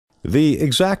The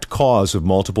exact cause of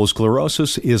multiple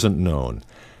sclerosis isn't known.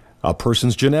 A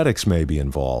person's genetics may be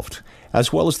involved,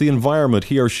 as well as the environment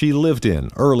he or she lived in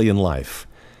early in life.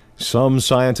 Some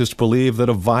scientists believe that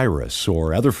a virus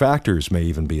or other factors may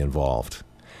even be involved.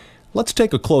 Let's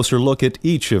take a closer look at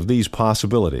each of these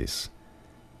possibilities.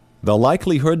 The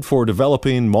likelihood for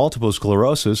developing multiple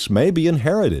sclerosis may be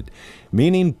inherited,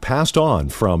 meaning passed on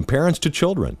from parents to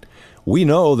children. We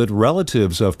know that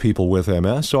relatives of people with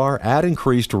MS are at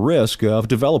increased risk of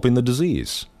developing the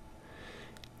disease.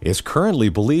 It's currently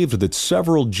believed that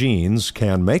several genes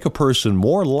can make a person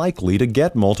more likely to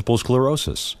get multiple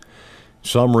sclerosis.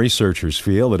 Some researchers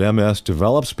feel that MS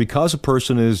develops because a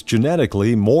person is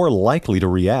genetically more likely to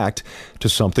react to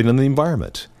something in the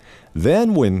environment.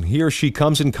 Then, when he or she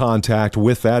comes in contact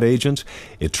with that agent,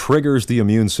 it triggers the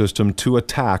immune system to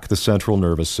attack the central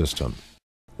nervous system.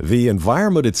 The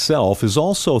environment itself is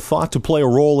also thought to play a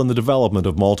role in the development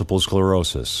of multiple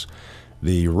sclerosis.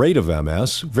 The rate of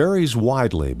MS varies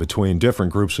widely between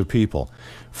different groups of people.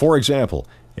 For example,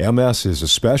 MS is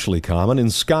especially common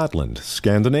in Scotland,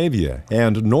 Scandinavia,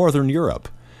 and Northern Europe.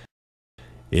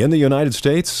 In the United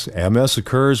States, MS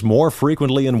occurs more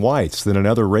frequently in whites than in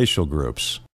other racial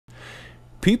groups.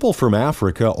 People from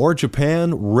Africa or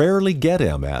Japan rarely get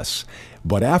MS,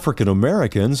 but African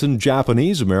Americans and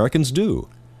Japanese Americans do.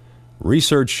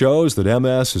 Research shows that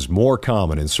MS is more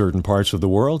common in certain parts of the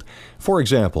world. For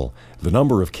example, the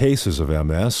number of cases of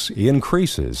MS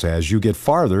increases as you get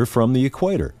farther from the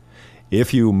equator.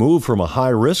 If you move from a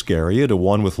high-risk area to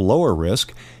one with lower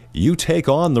risk, you take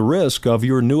on the risk of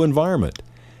your new environment.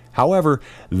 However,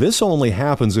 this only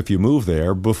happens if you move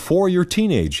there before your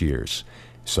teenage years.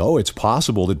 So it's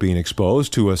possible that being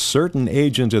exposed to a certain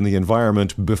agent in the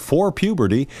environment before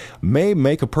puberty may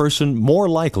make a person more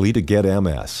likely to get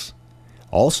MS.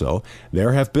 Also,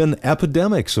 there have been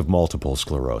epidemics of multiple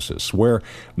sclerosis, where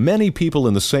many people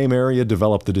in the same area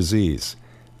develop the disease.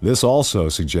 This also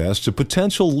suggests a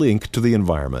potential link to the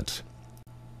environment.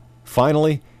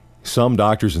 Finally, some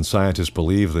doctors and scientists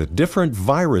believe that different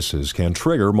viruses can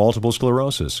trigger multiple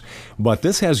sclerosis, but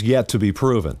this has yet to be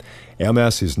proven.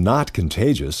 MS is not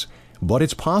contagious, but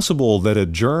it's possible that a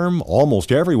germ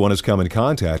almost everyone has come in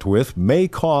contact with may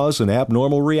cause an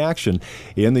abnormal reaction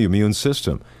in the immune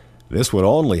system. This would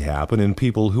only happen in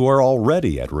people who are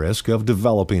already at risk of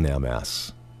developing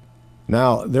MS.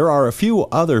 Now, there are a few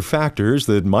other factors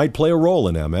that might play a role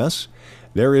in MS.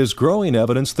 There is growing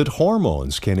evidence that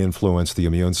hormones can influence the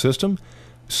immune system.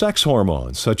 Sex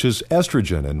hormones, such as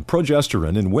estrogen and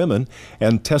progesterone in women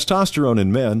and testosterone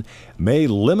in men, may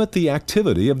limit the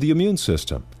activity of the immune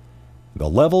system. The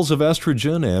levels of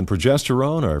estrogen and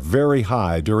progesterone are very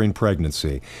high during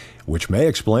pregnancy, which may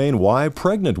explain why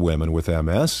pregnant women with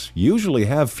MS usually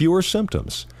have fewer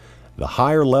symptoms. The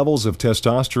higher levels of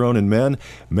testosterone in men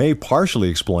may partially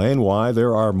explain why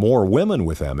there are more women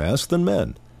with MS than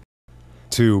men.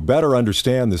 To better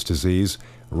understand this disease,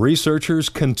 researchers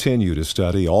continue to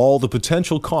study all the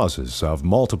potential causes of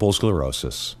multiple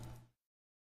sclerosis.